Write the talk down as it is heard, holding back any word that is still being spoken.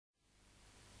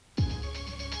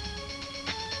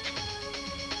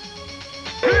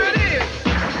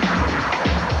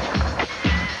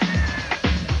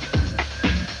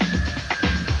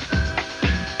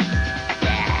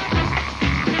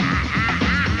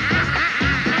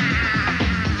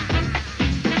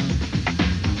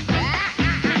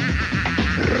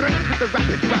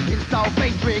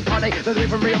reincarnate, the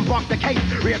delivery and block the case.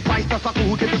 Readvise the sucker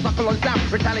who gives the sucker on sound.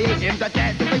 Retaliate in the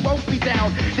dead, if they won't be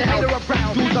down. The hater of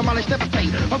brown, do the malice never say.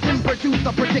 Pumpkin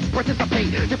producer, predict,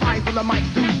 participate. Define from the mic,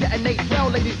 do detonate. Well,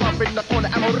 ladies love in the corner,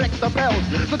 ammo wreck the bells.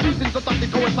 Seducing,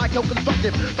 seductive, coincide,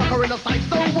 constructive. Sucker in the sight,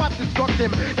 so what? Instruct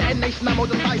him. Detonation ammo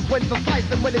decides when to slice.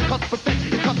 And when it cuts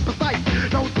perfect, it cuts precise.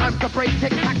 No time to break,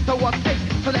 tic-tac-toe or take.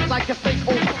 Select like a snake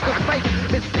or the fake.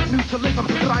 Mystic neutralism,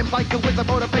 rhymes like a wizard.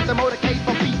 Motivate the motorcade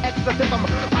for exorcism.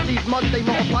 Parties Monday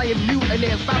multiplying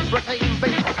mutineers, fabricating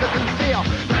basic sincere.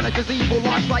 Managers evil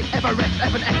lives like Everest,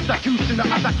 Evan executioner,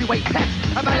 evacuate pests.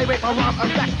 Evaluate my rhyme,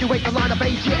 evacuate the line of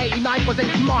AG89 was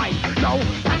it's mine. No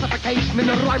pacification in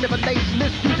the rhyme of a nation.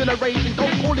 This new generation,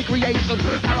 don't call it creation.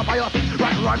 Parabiotic,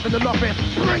 right rhymes in the office.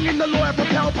 Bring in the lawyer,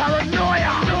 propel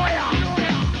paranoia.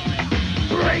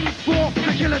 Bring forth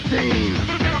the guillotine.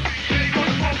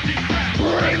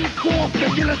 Bring forth the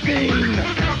guillotine.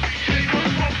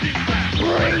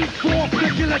 Bring forth the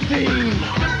guillotine.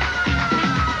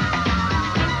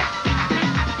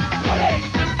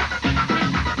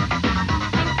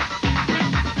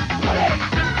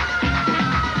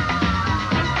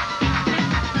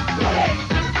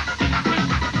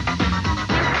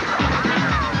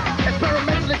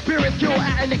 Experimental experience, cure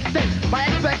at an extent. My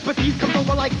expertise comes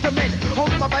over like cement.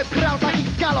 Hold my vibe proud like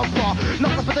Excalibur.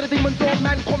 Not for the demons or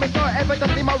man comments or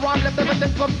evidence in my rhyme left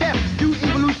evidence from death. You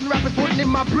evolution rappers putting in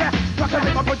my breath.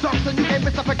 Rocket my production, you get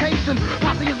mystification.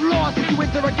 Passing is lost into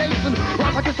interrogation.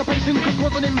 Rhyme participation could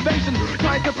cause an invasion.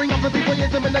 Trying to bring up the people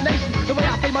in the nation. The way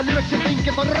I say my lyrics, you think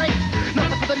it's a race.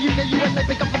 Nothing for the UK, USA,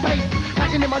 pick up the pace.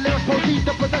 Packing in my lyrics, proceed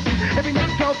to possession. Every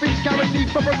next 12 inch guaranteed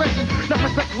for progression. Not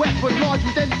respect westward, large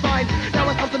with then sign. Now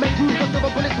it's time to make room for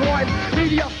silver bullets rhyme.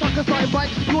 Media suckers signed by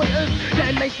exploiters.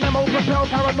 Detonation ammo, propel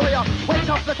paranoia. Wake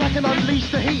up the crack and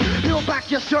unleash the heat. Peel back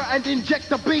your shirt and inject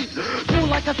the beat. Pull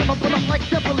like a zipper, pull up like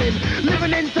Zeppelin.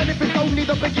 Living in sin if it's only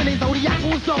the beginning.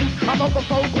 Zodiacal zone. I'm on the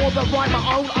phone, call the rhyme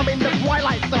my own. I'm in the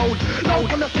twilight zone. No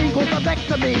from the scene called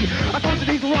the me. I told you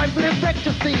these rhymes with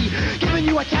infectious. Giving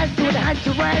you a chance to enhance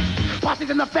your rant. Parties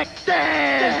and effective.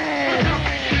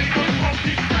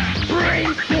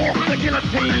 Bring forth the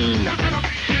guillotine.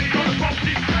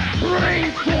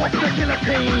 Bring forth the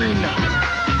guillotine.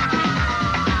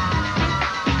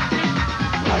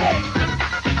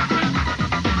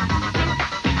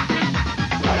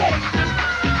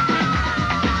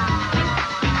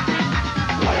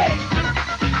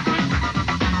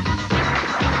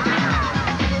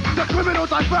 The criminal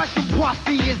diversion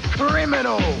posse is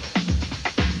criminal.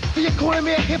 So you're calling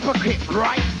me a hypocrite,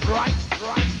 right?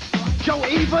 Joe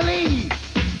Evilly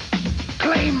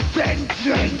claims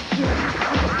vengeance.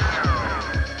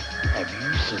 Have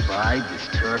you survived this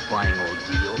terrifying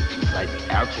ordeal inside the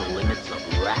outer limits of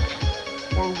rap?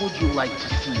 Or would you like to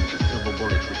see the silver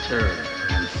bullet return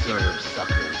and serve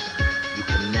suckers? You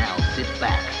can now sit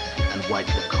back and wipe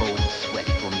the cold sweat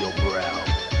from your brow.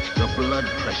 Your blood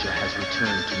pressure has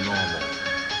returned to normal.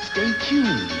 Stay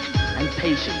tuned and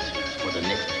patient for the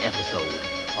next episode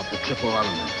of the Triple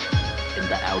Element in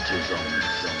the Outer Zone.